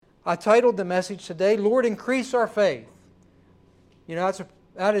I titled the message today, Lord, Increase Our Faith. You know,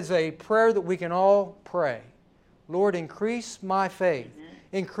 that is a prayer that we can all pray. Lord, increase my faith.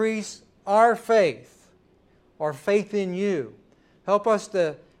 Increase our faith in You. Help us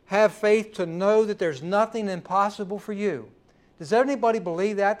to have faith to know that there's nothing impossible for You. Does anybody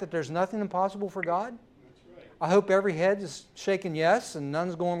believe that there's nothing impossible for God? That's right. I hope every head is shaking yes and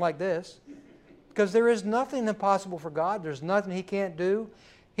none's going like this. Because there is nothing impossible for God. There's nothing He can't do.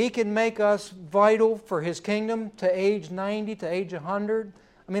 He can make us vital for His kingdom to age 90, to age 100.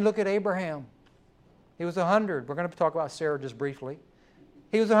 I mean, look at Abraham. He was 100. We're going to talk about Sarah just briefly.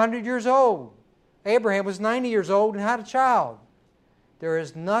 He was 100 years old. Abraham was 90 years old and had a child. There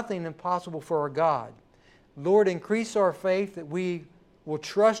is nothing impossible for our God. Lord, increase our faith that we will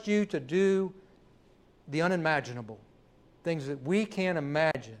trust You to do the unimaginable. Things that we can't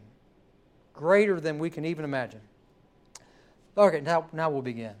imagine. Greater than we can even imagine. Okay, now we'll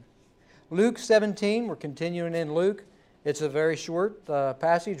begin. Luke 17, we're continuing in Luke. It's a very short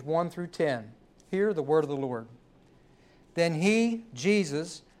passage, 1 through 10. Hear the word of the Lord. Then He,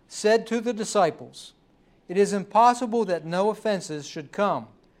 Jesus, said to the disciples, "It is impossible that no offenses should come,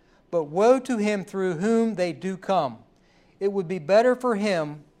 but woe to him through whom they do come. It would be better for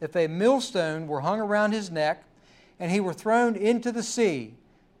him if a millstone were hung around his neck, and he were thrown into the sea,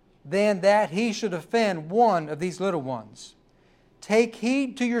 than that he should offend one of these little ones. Take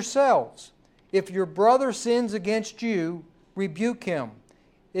heed to yourselves. If your brother sins against you, rebuke him.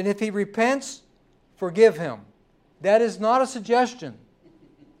 And if he repents, forgive him." That is not a suggestion.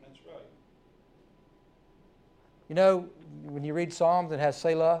 That's right. You know, when you read Psalms, it has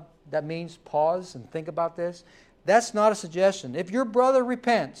Selah. That means pause and think about this. That's not a suggestion. If your brother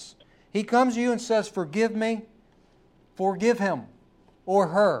repents, he comes to you and says, "Forgive me," forgive him or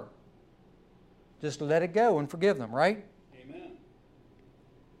her. Just let it go and forgive them, right? Amen.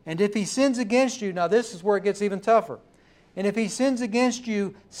 And if he sins against you, now this is where it gets even tougher. And if he sins against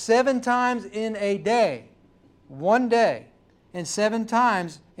you 7 times in a day, one day, and 7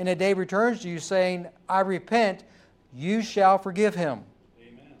 times in a day returns to you saying, "I repent," you shall forgive him.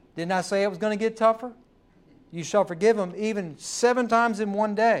 Amen. Didn't I say it was going to get tougher? You shall forgive him even 7 times in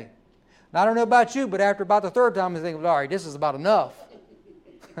one day. Now, I don't know about you, but after about the 3rd time, I think, all right, this is about enough.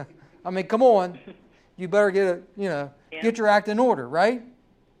 I mean, come on. You better get your act in order, right?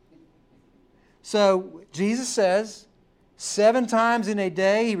 So, Jesus says, 7 times in a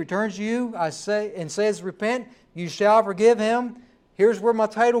day he returns to you, and says, "Repent, you shall forgive him." Here's where my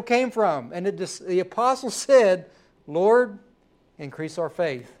title came from. And the apostle said, "Lord, increase our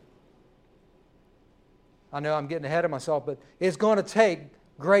faith." I know I'm getting ahead of myself, but it's going to take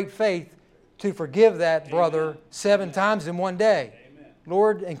great faith to forgive that brother. Amen. 7 times in one day. Amen.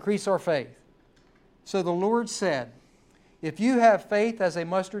 Lord, increase our faith. So the Lord said, "If you have faith as a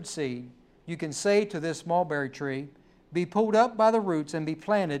mustard seed, you can say to this mulberry tree, 'Be pulled up by the roots and be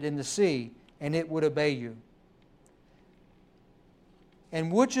planted in the sea,' and it would obey you.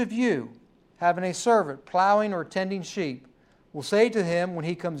 And which of you, having a servant plowing or tending sheep, will say to him when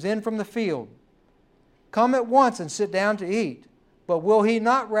he comes in from the field, 'Come at once and sit down to eat'? But will he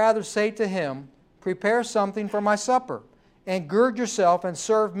not rather say to him, 'Prepare something for my supper, and gird yourself and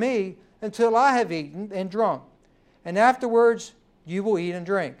serve me until I have eaten and drunk, and afterwards you will eat and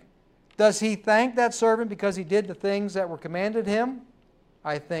drink'? Does he thank that servant because he did the things that were commanded him?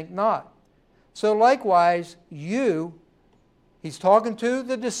 I think not. So likewise, you," he's talking to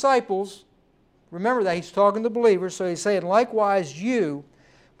the disciples. Remember that, he's talking to believers. So he's saying, "Likewise, you,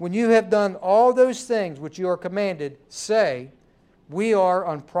 when you have done all those things which you are commanded, say, 'We are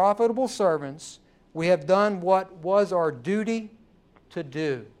unprofitable servants. We have done what was our duty to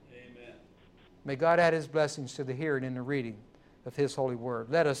do.'" Amen. May God add His blessings to the hearing and the reading of His holy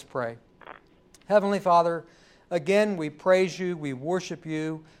word. Let us pray. Heavenly Father, again we praise You, we worship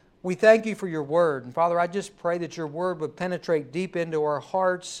You. We thank You for Your word. And Father, I just pray that Your word would penetrate deep into our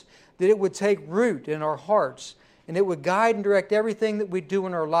hearts, that it would take root in our hearts, and it would guide and direct everything that we do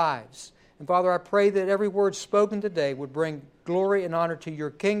in our lives. And Father, I pray that every word spoken today would bring glory and honor to Your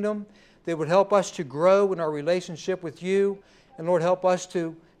kingdom, that would help us to grow in our relationship with You, and Lord, help us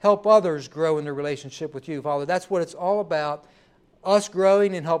to help others grow in their relationship with You. Father, that's what it's all about, us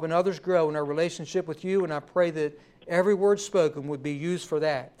growing and helping others grow in our relationship with You, and I pray that every word spoken would be used for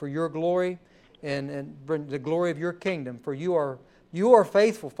that, for Your glory and bring the glory of Your kingdom. For You are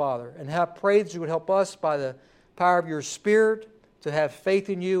faithful, Father, and I pray that You would help us by the power of Your Spirit to have faith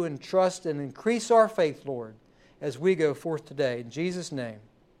in You and trust and increase our faith, Lord, as we go forth today. In Jesus' name,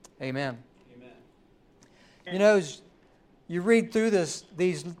 amen. Amen. You know, as you read through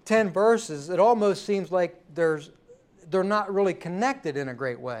these 10 verses, it almost seems like they're not really connected in a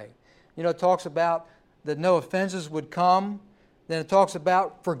great way. You know, it talks about that no offenses would come. Then it talks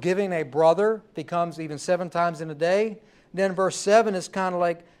about forgiving a brother, if he comes even 7 times in a day. Then verse 7 is kind of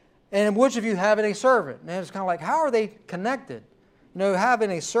like, and which of you having a servant? And it's kind of like, how are they connected? You know,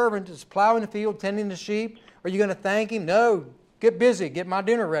 having a servant is plowing the field, tending the sheep. Are you going to thank him? No. Get busy. Get my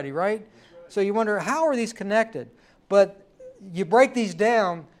dinner ready, right? So you wonder, how are these connected? But you break these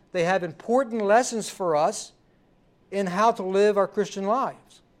down, they have important lessons for us in how to live our Christian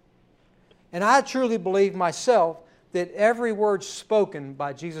lives. And I truly believe myself that every word spoken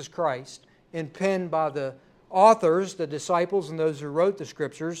by Jesus Christ and penned by the authors, the disciples, and those who wrote the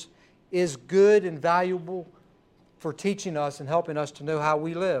Scriptures is good and valuable for teaching us and helping us to know how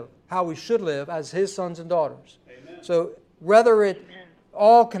we live, how we should live as His sons and daughters. Amen. So whether it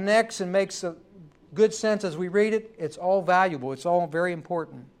all connects and makes a good sense as we read it, it's all valuable. It's all very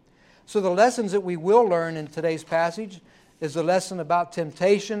important. So the lessons that we will learn in today's passage is the lesson about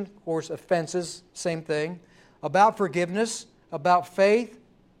temptation, of course, offenses, same thing, about forgiveness, about faith,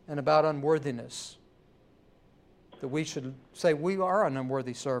 and about unworthiness. That we should say we are an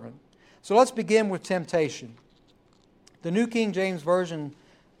unworthy servant. So let's begin with temptation. The New King James Version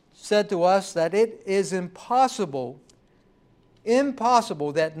said to us that it is impossible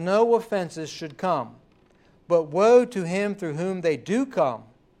that no offenses should come, but woe to him through whom they do come.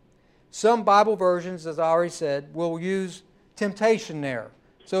 Some Bible versions, as I already said, will use temptation there.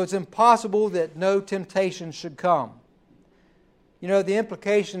 So it's impossible that no temptation should come. You know, the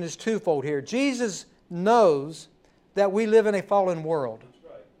implication is twofold here. Jesus knows that we live in a fallen world.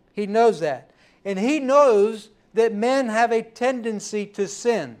 Right. He knows that. And He knows that men have a tendency to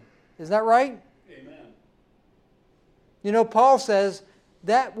sin. Is that right? Amen. You know, Paul says,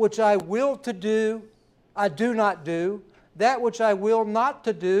 that which I will to do, I do not do. That which I will not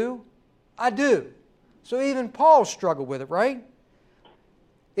to do, I do. So even Paul struggled with it, right?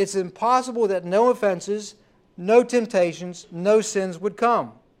 It's impossible that no offenses, no temptations, no sins would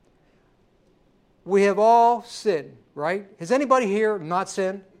come. We have all sinned, right? Has anybody here not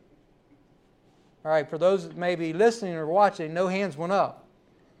sinned? All right, for those that may be listening or watching, no hands went up.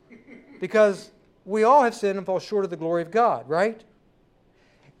 Because we all have sinned and fall short of the glory of God, right?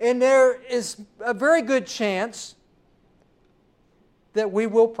 And there is a very good chance that we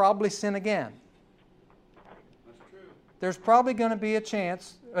will probably sin again. That's true. There's probably going to be a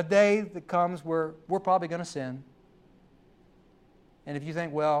chance, a day that comes where we're probably going to sin. And if you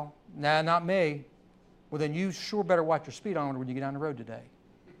think, well, nah, not me, well, then you sure better watch your speed on when you get down the road today.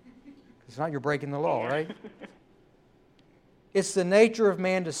 Because it's not you're breaking the law, right? It's the nature of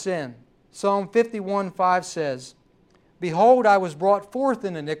man to sin. Psalm 51:5 says, Behold, I was brought forth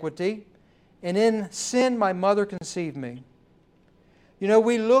in iniquity, and in sin my mother conceived me. You know,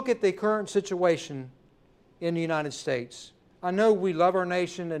 we look at the current situation in the United States. I know we love our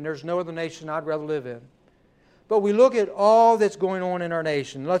nation, and there's no other nation I'd rather live in. But we look at all that's going on in our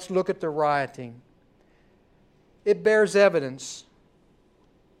nation. Let's look at the rioting. It bears evidence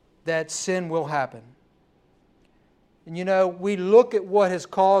that sin will happen. And you know, we look at what has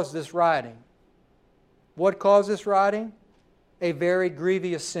caused this rioting. What caused this rioting? A very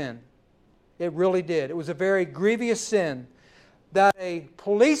grievous sin. It really did. It was a very grievous sin that a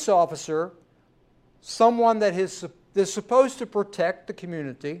police officer, someone that is supposed to protect the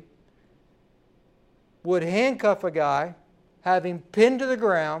community, would handcuff a guy, have him pinned to the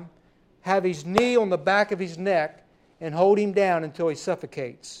ground, have his knee on the back of his neck, and hold him down until he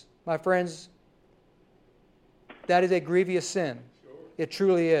suffocates. My friends, that is a grievous sin. Sure. It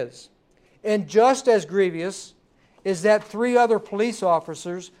truly is. And just as grievous is that 3 other police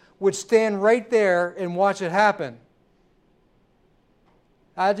officers would stand right there and watch it happen.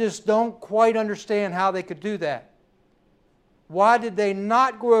 I just don't quite understand how they could do that. Why did they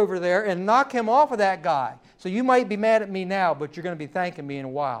not go over there and knock him off of that guy? So you might be mad at me now, but you're going to be thanking me in a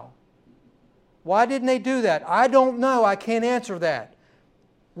while. Why didn't they do that? I don't know. I can't answer that.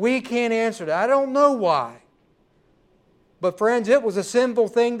 We can't answer that. I don't know why. But friends, it was a sinful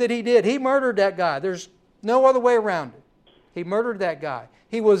thing that he did. He murdered that guy. There's no other way around it. He murdered that guy.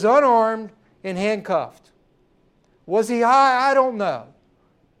 He was unarmed and handcuffed. Was he high? I don't know.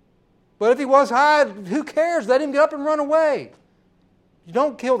 But if he was high, who cares? Let him get up and run away. You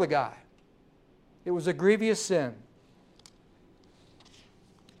don't kill the guy. It was a grievous sin.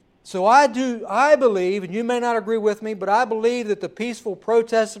 So I believe, and you may not agree with me, but I believe that the peaceful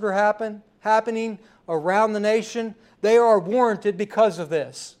protests that are happening around the nation, they are warranted because of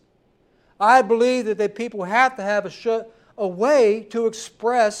this. I believe that the people have to have a way to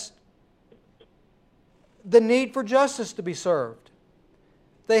express the need for justice to be served.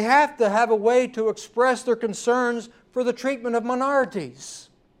 They have to have a way to express their concerns for the treatment of minorities.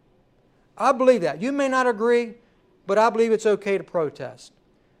 I believe that. You may not agree, but I believe it's okay to protest.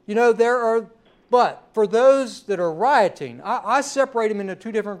 You know, but for those that are rioting, I separate them into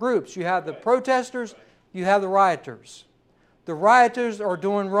two different groups. You have the protesters, you have the rioters. The rioters are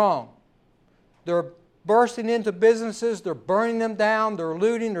doing wrong. They're bursting into businesses, they're burning them down, they're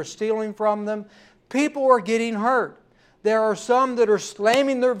looting, they're stealing from them. People are getting hurt. There are some that are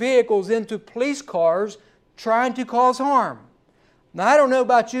slamming their vehicles into police cars trying to cause harm. Now, I don't know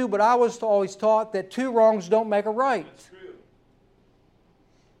about you, but I was always taught that two wrongs don't make a right. That's true.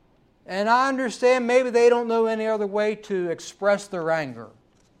 And I understand maybe they don't know any other way to express their anger.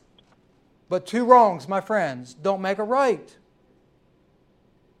 But two wrongs, my friends, don't make a right.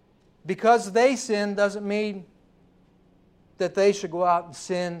 Because they sin doesn't mean that they should go out and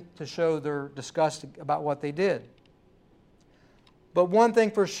sin to show their disgust about what they did. But one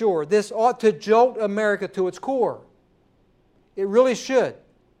thing for sure, this ought to jolt America to its core. It really should.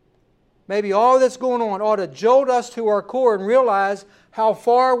 Maybe all that's going on ought to jolt us to our core and realize how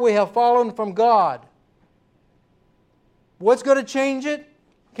far we have fallen from God. What's going to change it?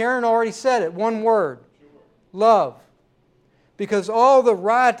 Karen already said it. One word. Love. Because all the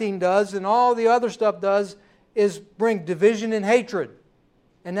rioting does and all the other stuff does is bring division and hatred.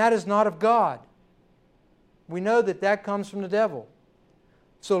 And that is not of God. We know that that comes from the devil.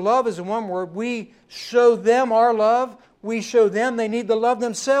 So love is in one word. We show them our love. We show them they need to love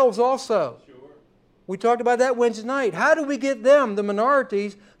themselves also. Sure. We talked about that Wednesday night. How do we get them, the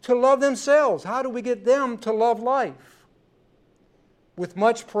minorities, to love themselves? How do we get them to love life? With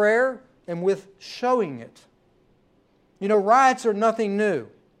much prayer and with showing it. You know, riots are nothing new.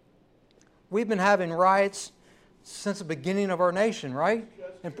 We've been having riots since the beginning of our nation, right?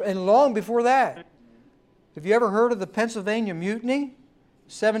 And long before that. Have you ever heard of the Pennsylvania Mutiny?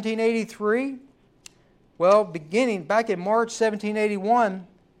 1783? Well, beginning back in March 1781,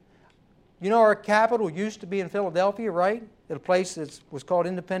 you know our capital used to be in Philadelphia, right? At a place that was called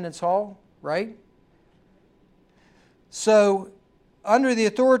Independence Hall, right? So, under the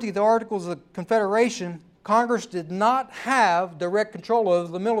authority of the Articles of Confederation, Congress did not have direct control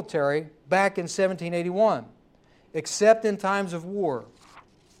over the military back in 1781, except in times of war.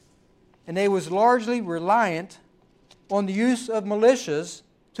 And they was largely reliant on the use of militias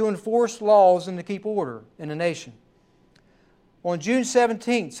to enforce laws and to keep order in the nation. On June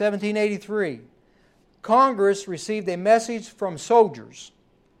 17, 1783, Congress received a message from soldiers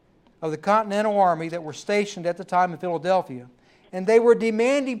of the Continental Army that were stationed at the time in Philadelphia, and they were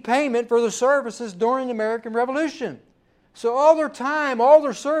demanding payment for their services during the American Revolution. So all their time, all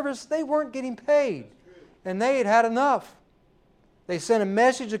their service, they weren't getting paid, and they had had enough. They sent a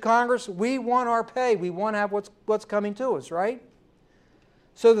message to Congress, we want our pay, we want to have what's coming to us, right?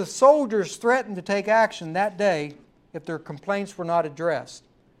 So the soldiers threatened to take action that day if their complaints were not addressed.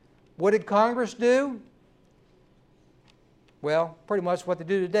 What did Congress do? Well, pretty much what they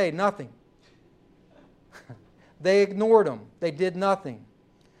do today, nothing. They ignored them. They did nothing.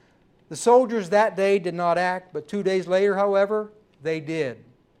 The soldiers that day did not act, but 2 days later, however, they did.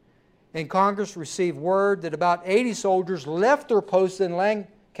 And Congress received word that about 80 soldiers left their posts in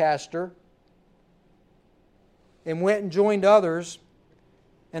Lancaster and went and joined others,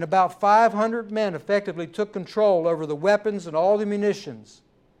 and about 500 men effectively took control over the weapons and all the munitions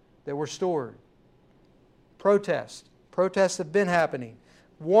that were stored. Protests have been happening.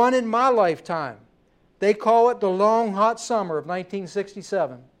 One in my lifetime. They call it the long hot summer of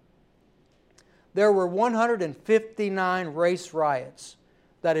 1967. There were 159 race riots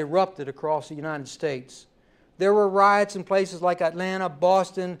that erupted across the United States. There were riots in places like Atlanta,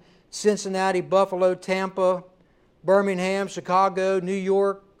 Boston, Cincinnati, Buffalo, Tampa, Birmingham, Chicago, New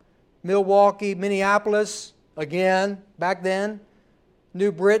York, Milwaukee, Minneapolis, again, back then,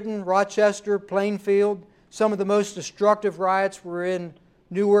 New Britain, Rochester, Plainfield. Some of the most destructive riots were in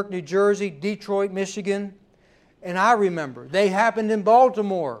Newark, New Jersey, Detroit, Michigan. And I remember they happened in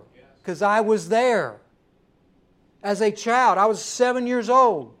Baltimore because I was there. As a child, I was 7 years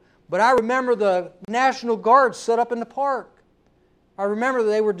old. But I remember the National Guard set up in the park. I remember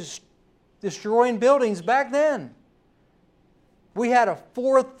they were destroying buildings back then. We had a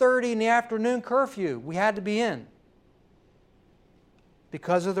 4:30 in the afternoon curfew. We had to be in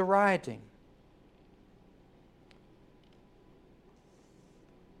because of the rioting.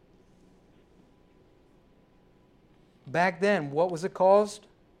 Back then, what was it caused?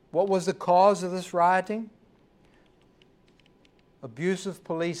 What was the cause of this rioting? Abusive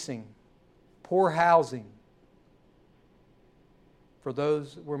policing, poor housing for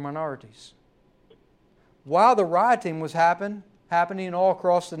those that were minorities. While the rioting was happening all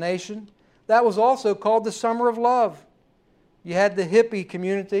across the nation, That was also called the Summer of Love. You had the hippie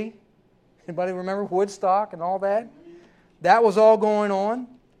community. Anybody remember Woodstock and all that? That was all going on.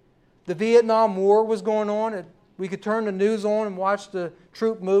 The Vietnam War was going on. We could turn the news on and watch the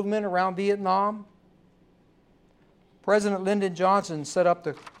troop movement around Vietnam. President Lyndon Johnson set up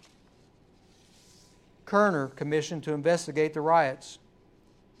the Kerner Commission to investigate the riots.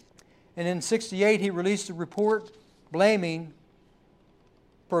 And in 1968, he released a report blaming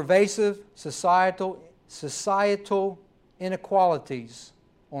pervasive societal inequalities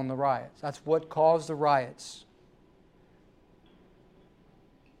on the riots. That's what caused the riots.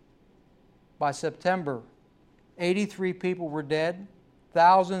 By September, 83 people were dead,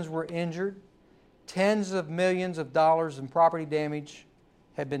 thousands were injured, tens of millions of dollars in property damage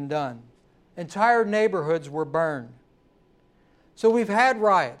had been done. Entire neighborhoods were burned. So we've had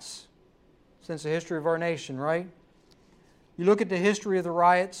riots since the history of our nation, right? You look at the history of the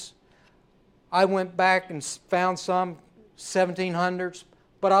riots. I went back and found some 1700s,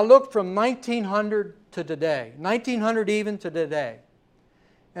 but I looked from 1900 to today, 1900 even to today.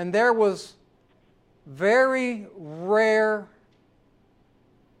 And there was very rare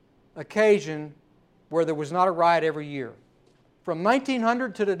occasion where there was not a riot every year. From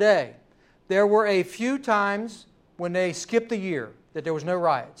 1900 to today, there were a few times when they skipped a year that there was no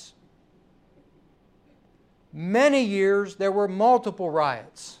riots. Many years there were multiple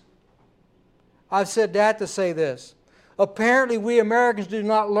riots. I've said that to say this. Apparently we Americans do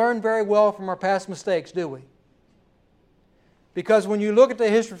not learn very well from our past mistakes, do we? Because when you look at the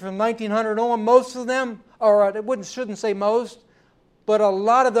history from 1900 on, most of them, or I shouldn't say most, but a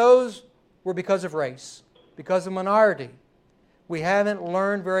lot of those were because of race, because of minority. We haven't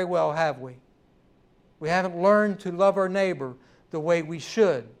learned very well, have we? We haven't learned to love our neighbor the way we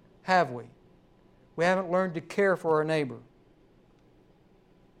should, have we? We haven't learned to care for our neighbor.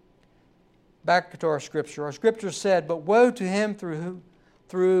 Back to our scripture. Our scripture said, "But woe to him through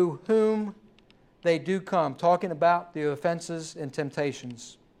whom they do come," talking about the offenses and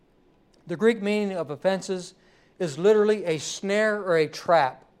temptations. The Greek meaning of offenses is literally a snare or a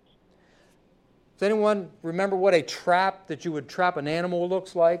trap. Does anyone remember what a trap that you would trap an animal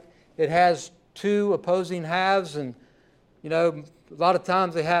looks like? It has two opposing halves, and a lot of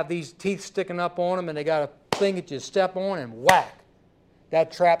times they have these teeth sticking up on them, and they got a thing that you step on and whack.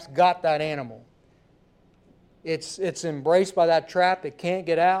 That trap's got that animal. It's embraced by that trap. It can't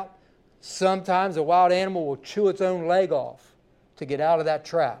get out. Sometimes a wild animal will chew its own leg off to get out of that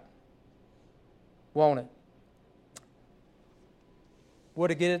trap. Won't it?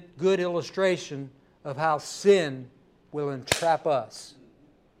 What a good illustration of how sin will entrap us.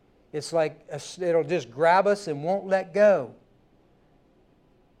 It's like it'll just grab us and won't let go.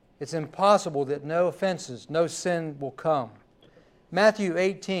 It's impossible that no offenses, no sin will come. Matthew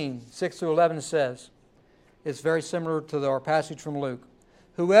 18, 6 through 11 says, it's very similar to our passage from Luke,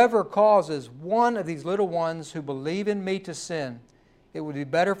 "Whoever causes one of these little ones who believe in me to sin, it would be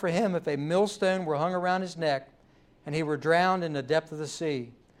better for him if a millstone were hung around his neck and he were drowned in the depth of the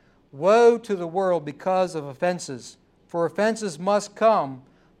sea. Woe to the world because of offenses, for offenses must come,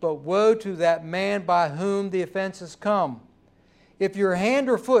 but woe to that man by whom the offenses come. If your hand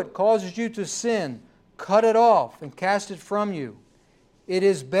or foot causes you to sin, cut it off and cast it from you. It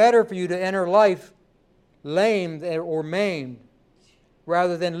is better for you to enter life lame or maimed,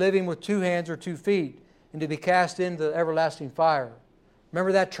 rather than living with 2 hands or 2 feet, and to be cast into everlasting fire."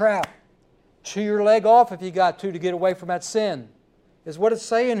 Remember that trap. Chew your leg off if you got to get away from that sin, is what it's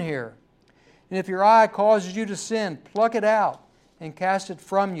saying here. "And if your eye causes you to sin, pluck it out and cast it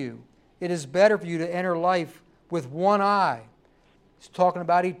from you. It is better for you to enter life with 1 eye." He's talking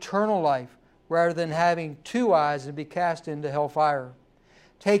about eternal life, rather than having 2 eyes and be cast into hellfire.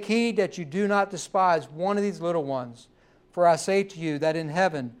 "Take heed that you do not despise one of these little ones. For I say to you that in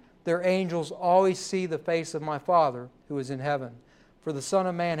heaven their angels always see the face of my Father who is in heaven. For the Son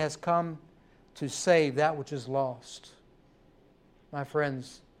of Man has come to save that which is lost." My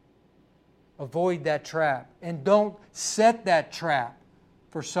friends, avoid that trap. And don't set that trap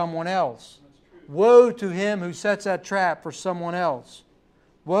for someone else. Woe to him who sets that trap for someone else.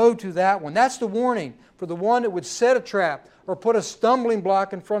 Woe to that one. That's the warning for the one that would set a trap or put a stumbling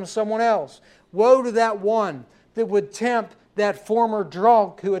block in front of someone else. Woe to that one that would tempt that former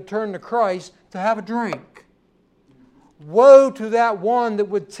drunk who had turned to Christ to have a drink. Woe to that one that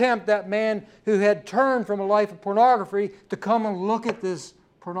would tempt that man who had turned from a life of pornography to come and look at this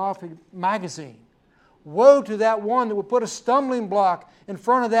pornography magazine. Woe to that one that would put a stumbling block in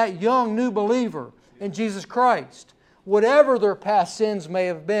front of that young new believer in Jesus Christ. Whatever their past sins may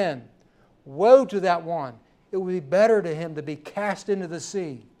have been, woe to that one. It would be better to him to be cast into the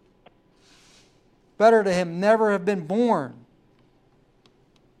sea Better to him never have been born.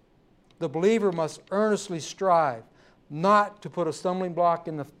 The believer must earnestly strive not to put a stumbling block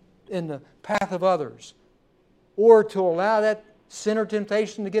in the path of others, or to allow that sin or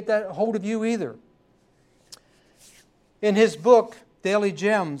temptation to get that hold of you either. In his book, Daily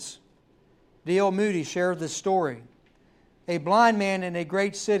Gems, D.L. Moody shared this story. A blind man in a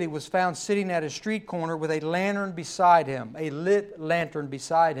great city was found sitting at a street corner with a lantern beside him, a lit lantern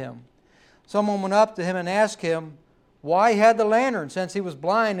beside him. Someone went up to him and asked him why he had the lantern, since he was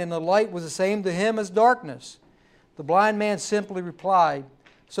blind and the light was the same to him as darkness. The blind man simply replied,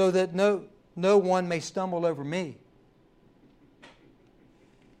 so that no one may stumble over me.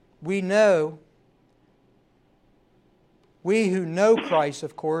 We who know Christ,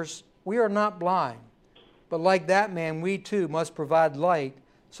 of course, we are not blind. But like that man, we too must provide light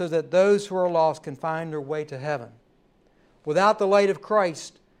so that those who are lost can find their way to heaven. Without the light of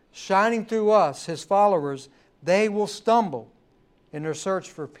Christ shining through us, His followers, they will stumble in their search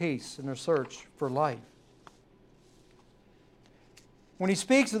for peace, in their search for life. When He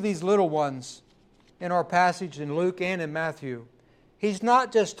speaks of these little ones in our passage in Luke and in Matthew, He's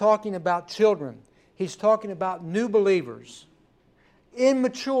not just talking about children. He's talking about new believers,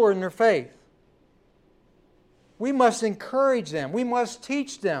 immature in their faith. We must encourage them. We must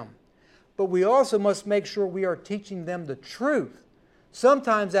teach them. But we also must make sure we are teaching them the truth.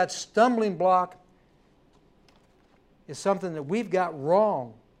 Sometimes that stumbling block is something that we've got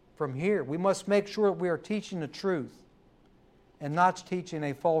wrong from here. We must make sure we are teaching the truth and not teaching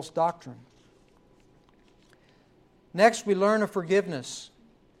a false doctrine. Next, we learn of forgiveness.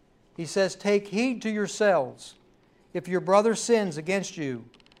 He says, take heed to yourselves. If your brother sins against you,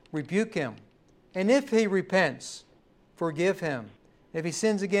 rebuke him. And if he repents, forgive him. If he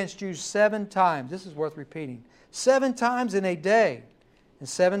sins against you 7 times, this is worth repeating, 7 times in a day, and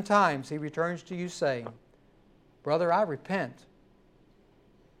 7 times he returns to you saying, brother, I repent,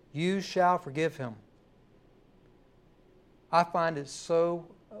 you shall forgive him. I find it so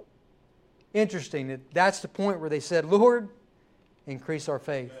interesting that that's the point where they said, Lord, increase our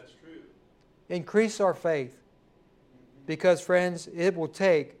faith. That's true. Increase our faith. Because, friends, it will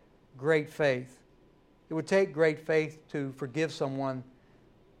take great faith. It would take great faith to forgive someone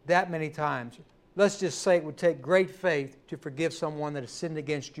that many times. Let's just say it would take great faith to forgive someone that has sinned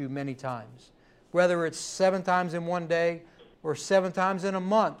against you many times. Whether it's 7 times in one day or 7 times in a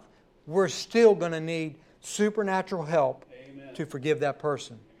month, we're still going to need supernatural help to forgive that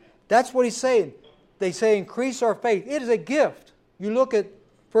person. That's what he's saying. They say increase our faith. It is a gift. You look at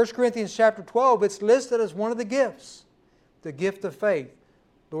 1 Corinthians chapter 12, it's listed as one of the gifts. The gift of faith.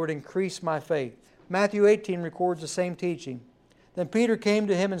 Lord, increase my faith. Matthew 18 records the same teaching. Then Peter came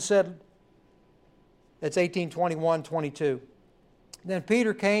to him and said, that's 18:21-22. Then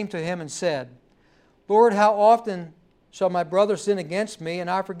Peter came to him and said, Lord, how often shall my brother sin against me and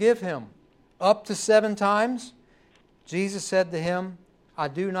I forgive him? Up to 7 times? Jesus said to him, I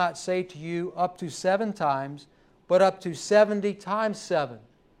do not say to you up to 7 times, but up to 70 times 7.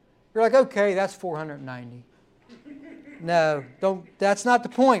 You're like, okay, that's 490. No, that's not the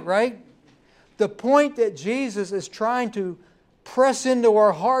point, right? The point that Jesus is trying to press into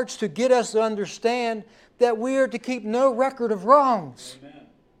our hearts to get us to understand that we are to keep no record of wrongs. Amen.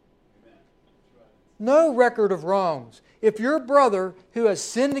 Amen. No record of wrongs. If your brother who has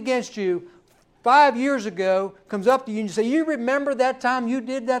sinned against you 5 years ago comes up to you and you say, you remember that time you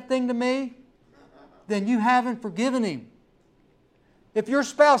did that thing to me? Then you haven't forgiven him. If your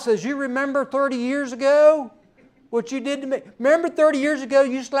spouse says, you remember 30 years ago what you did to me? Remember 30 years ago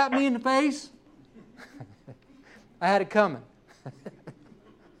you slapped me in the face? I had it coming.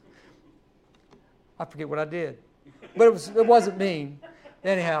 I forget what I did. But it wasn't mean.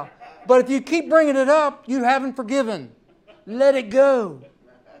 Anyhow. But if you keep bringing it up, you haven't forgiven. Let it go.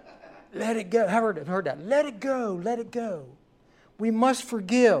 Let it go. I've heard that. Let it go. Let it go. We must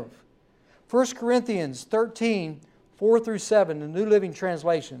forgive. 1 Corinthians 13, 4-7, the New Living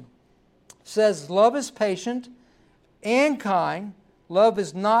Translation, says, love is patient and kind. Love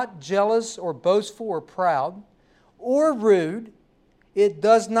is not jealous or boastful or proud or rude. It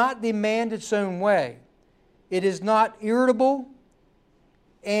does not demand its own way. It is not irritable,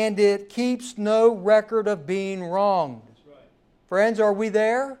 and it keeps no record of being wronged. That's right. Friends, are we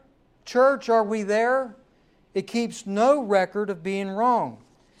there? Church, are we there? It keeps no record of being wronged.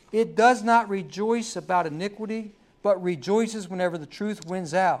 It does not rejoice about iniquity, but rejoices whenever the truth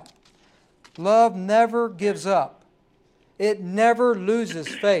wins out. Love never gives up. It never loses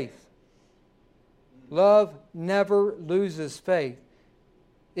faith. Love never loses faith.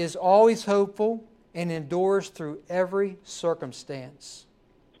 Is always hopeful and endures through every circumstance.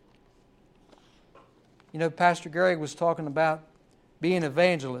 You know, Pastor Gary was talking about being an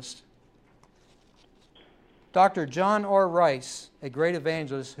evangelist. Dr. John R. Rice, a great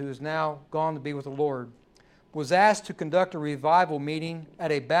evangelist who is now gone to be with the Lord, was asked to conduct a revival meeting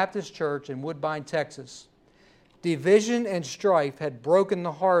at a Baptist church in Woodbine, Texas. Division and strife had broken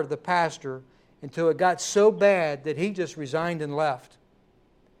the heart of the pastor until it got so bad that he just resigned and left.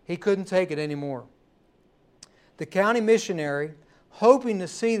 He couldn't take it anymore. The county missionary, hoping to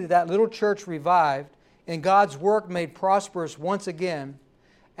see that little church revived and God's work made prosperous once again,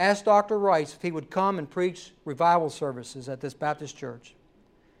 asked Dr. Rice if he would come and preach revival services at this Baptist church.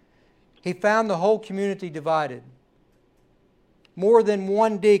 He found the whole community divided. More than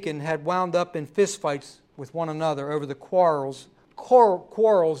one deacon had wound up in fistfights with one another over the quarrels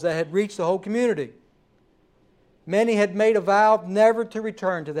that had reached the whole community. Many had made a vow never to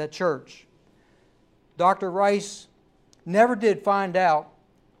return to that church. Dr. Rice never did find out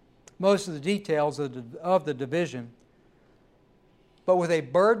most of the details of the division, but with a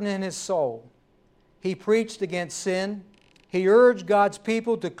burden in his soul, he preached against sin. He urged God's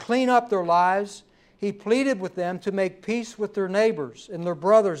people to clean up their lives. He pleaded with them to make peace with their neighbors and their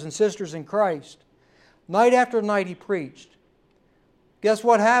brothers and sisters in Christ. Night after night he preached. Guess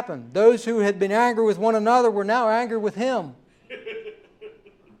what happened? Those who had been angry with one another were now angry with him.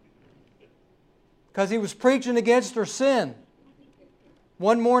 Because he was preaching against their sin.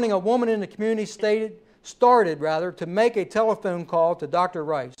 One morning a woman in the community started to make a telephone call to Dr.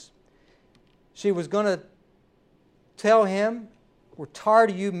 Rice. She was going to tell him, "We're tired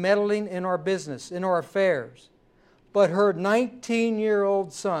of you meddling in our business, in our affairs." But her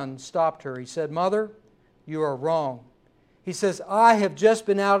 19-year-old son stopped her. He said, "Mother, you are wrong." He says, "I have just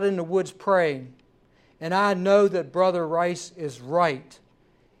been out in the woods praying, and I know that Brother Rice is right.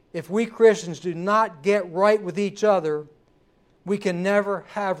 If we Christians do not get right with each other, we can never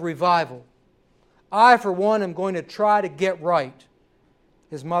have revival. I, for one, am going to try to get right."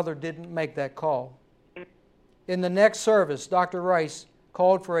 His mother didn't make that call. In the next service, Dr. Rice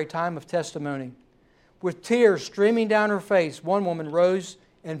called for a time of testimony. With tears streaming down her face, one woman rose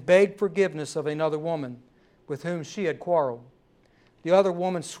and begged forgiveness of another woman with whom she had quarreled. The other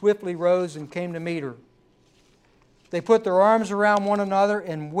woman swiftly rose and came to meet her. They put their arms around one another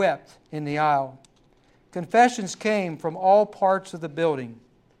and wept in the aisle. Confessions came from all parts of the building.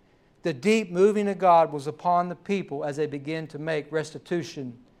 The deep moving of God was upon the people as they began to make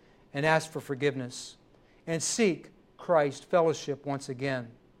restitution and ask for forgiveness and seek Christ's fellowship once again.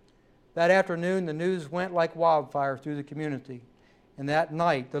 That afternoon, the news went like wildfire through the community, and that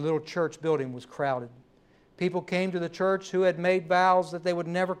night, the little church building was crowded. People came to the church who had made vows that they would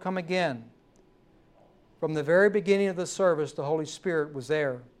never come again. From the very beginning of the service, the Holy Spirit was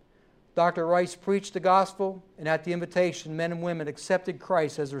there. Dr. Rice preached the gospel, and at the invitation, men and women accepted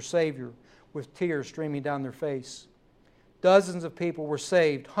Christ as their Savior with tears streaming down their face. Dozens of people were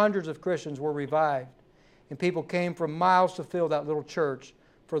saved. Hundreds of Christians were revived. And people came from miles to fill that little church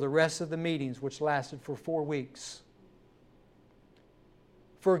for the rest of the meetings, which lasted for 4 weeks.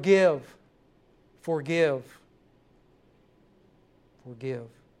 Forgive. Forgive. Forgive.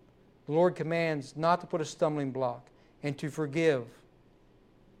 The Lord commands not to put a stumbling block and to forgive.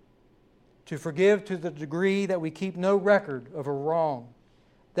 To forgive to the degree that we keep no record of a wrong.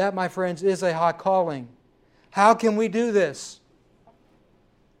 That, my friends, is a high calling. How can we do this?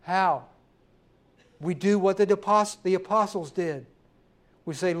 How? We do what the apostles did.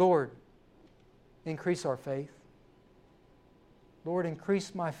 We say, "Lord, increase our faith. Lord,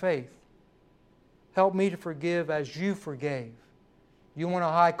 increase my faith. Help me to forgive as you forgave." You want a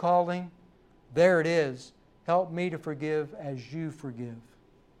high calling? There it is. Help me to forgive as you forgive.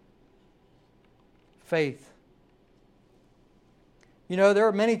 Faith. You know, there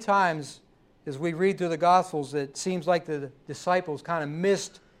are many times as we read through the Gospels that it seems like the disciples kind of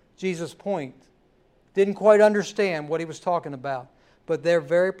missed Jesus' point. Didn't quite understand what he was talking about. But they're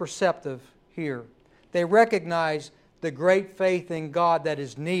very perceptive here. They recognize the great faith in God that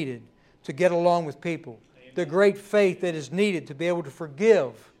is needed to get along with people. Amen. The great faith that is needed to be able to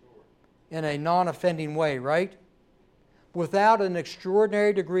forgive in a non-offending way, right? Without an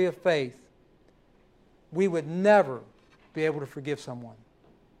extraordinary degree of faith, we would never be able to forgive someone.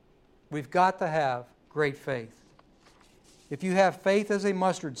 We've got to have great faith. If you have faith as a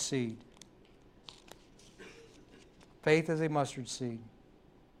mustard seed, faith as a mustard seed.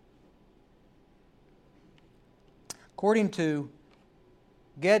 According to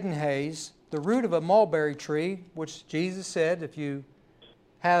Geddenhayes, the root of a mulberry tree, which Jesus said, if you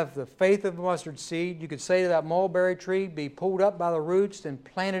have the faith of a mustard seed, you could say to that mulberry tree, be pulled up by the roots and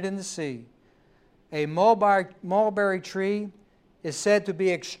planted in the sea. A mulberry tree is said to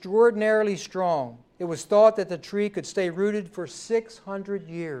be extraordinarily strong It was thought that the tree could stay rooted for 600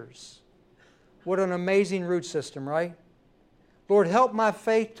 years. What an amazing root system, right? Lord, help my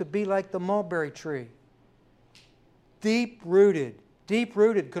faith to be like the mulberry tree. Deep rooted,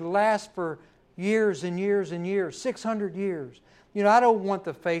 could last for years and years and years, 600 years. You know, I don't want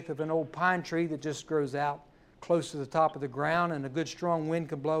the faith of an old pine tree that just grows out close to the top of the ground and a good strong wind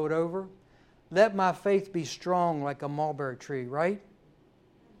can blow it over. Let my faith be strong like a mulberry tree, right?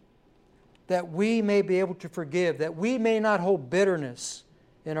 That we may be able to forgive, that we may not hold bitterness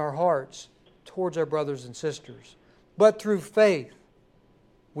in our hearts towards our brothers and sisters. But through faith,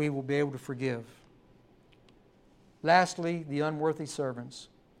 we will be able to forgive. Lastly, the unworthy servants.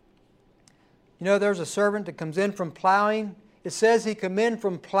 You know, there's a servant that comes in from plowing. It says he come in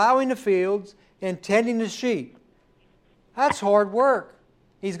from plowing the fields and tending the sheep. That's hard work.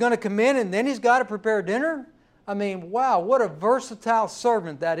 He's going to come in and then he's got to prepare dinner? I mean, wow, what a versatile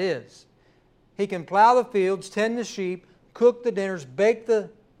servant that is. He can plow the fields, tend the sheep, cook the dinners, bake the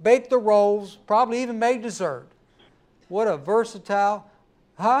rolls, probably even make dessert. What a versatile,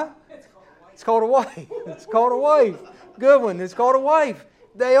 huh? It's called a wife. It's called a wife. Good one. It's called a wife.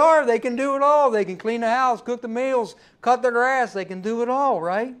 They can do it all. They can clean the house, cook the meals, cut the grass. They can do it all,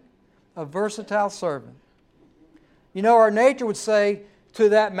 right? A versatile servant. You know, our nature would say to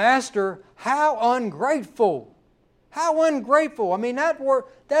that master, how ungrateful. How ungrateful. I mean,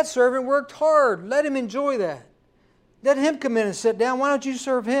 that servant worked hard. Let him enjoy that. Let him come in and sit down. Why don't you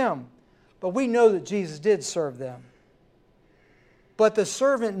serve him? But we know that Jesus did serve them. But the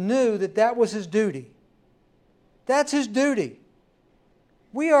servant knew that that was his duty. That's his duty.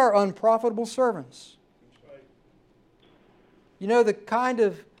 We are unprofitable servants. You know, the kind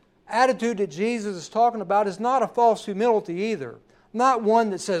of attitude that Jesus is talking about is not a false humility either. Not one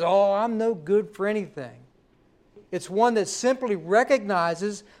that says, oh, I'm no good for anything. It's one that simply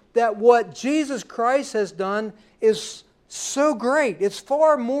recognizes that what Jesus Christ has done is so great. It's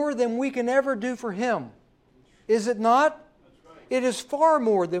far more than we can ever do for Him. Is it not? It is far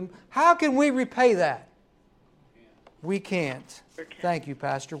more than... How can we repay that? We can't. Thank you,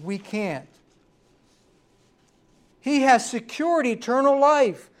 Pastor. We can't. He has secured eternal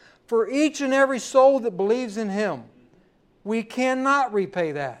life for each and every soul that believes in Him. We cannot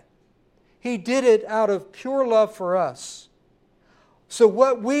repay that. He did it out of pure love for us. So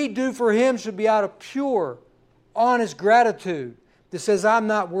what we do for Him should be out of pure, honest gratitude that says, I'm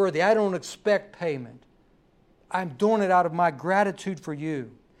not worthy. I don't expect payment. I'm doing it out of my gratitude for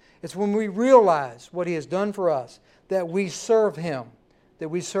you. It's when we realize what He has done for us that we serve Him, that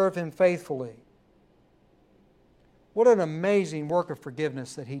we serve Him faithfully. What an amazing work of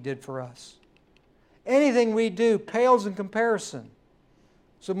forgiveness that He did for us. Anything we do pales in comparison.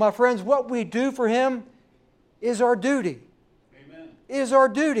 So my friends, what we do for Him is our duty. Amen. It is our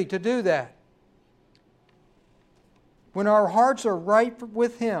duty to do that. When our hearts are right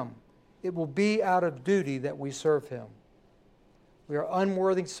with Him, it will be out of duty that we serve Him. We are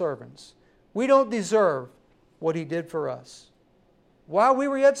unworthy servants. We don't deserve what He did for us. While we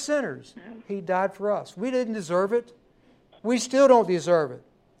were yet sinners, He died for us. We didn't deserve it. We still don't deserve it.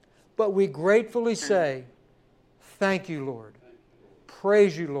 But we gratefully say, thank you, Lord.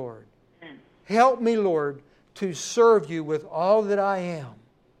 Praise you, Lord. Help me, Lord, to serve you with all that I am,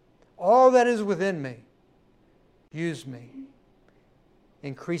 all that is within me. Use me.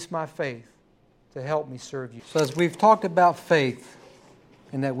 Increase my faith to help me serve you. So as we've talked about faith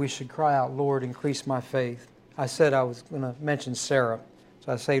and that we should cry out, Lord, increase my faith. I said I was going to mention Sarah,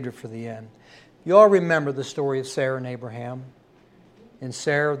 so I saved her for the end. You all remember the story of Sarah and Abraham. And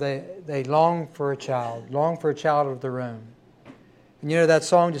Sarah, they longed for a child of their own. And you know that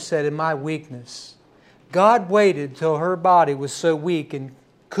song just said, in my weakness. God waited till her body was so weak and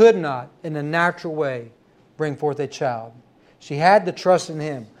could not, in a natural way, bring forth a child. She had to trust in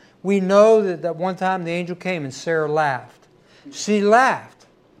Him. We know that one time the angel came and Sarah laughed. She laughed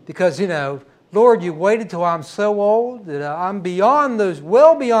because, Lord, you waited till I'm so old that I'm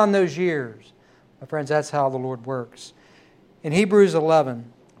well beyond those years. My friends, that's how the Lord works. In Hebrews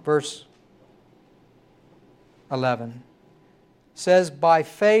 11, verse 11, says, by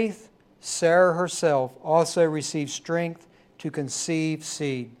faith Sarah herself also received strength to conceive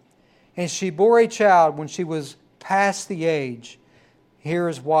seed. And she bore a child when she was past the age. Here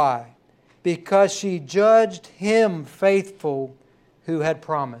is why. Because she judged him faithful who had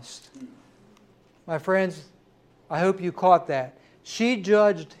promised. My friends, I hope you caught that. She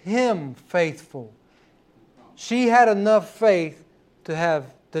judged him faithful. She had enough faith to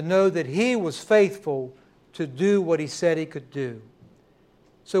know that He was faithful to do what He said He could do.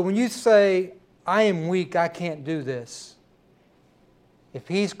 So when you say, I am weak, I can't do this, If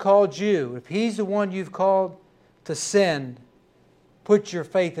He's called you, if He's the one you've called to send, put your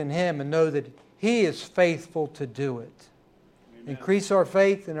faith in Him and know that He is faithful to do it. Amen. Increase our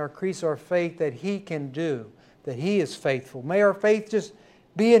faith and increase our faith that He can do, that He is faithful. May our faith just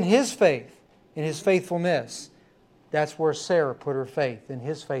be in His faith, in His faithfulness. That's where Sarah put her faith, in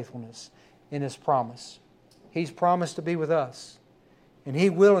His faithfulness, in His promise. He's promised to be with us, and He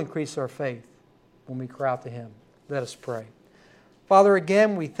will increase our faith when we cry out to Him. Let us pray. Father,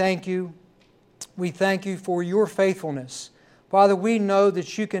 again, we thank You. We thank You for Your faithfulness. Father, we know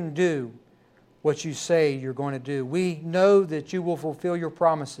that You can do what You say You're going to do. We know that You will fulfill Your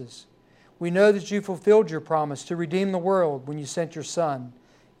promises. We know that You fulfilled Your promise to redeem the world when You sent Your Son,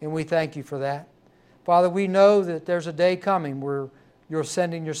 and we thank You for that. Father, we know that there's a day coming where You're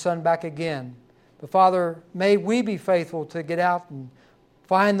sending Your Son back again. But Father, may we be faithful to get out and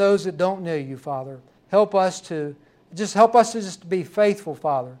find those that don't know You, Father. Help us to just be faithful,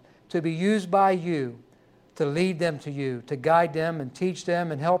 Father, to be used by You, to lead them to You, to guide them and teach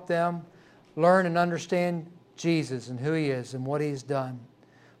them and help them learn and understand Jesus and who He is and what He has done.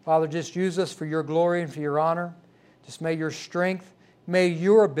 Father, just use us for Your glory and for Your honor. Just may Your strength, may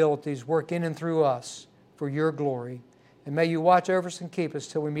Your abilities work in and through us for Your glory. And may You watch over us and keep us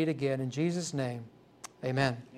till we meet again. In Jesus' name, amen.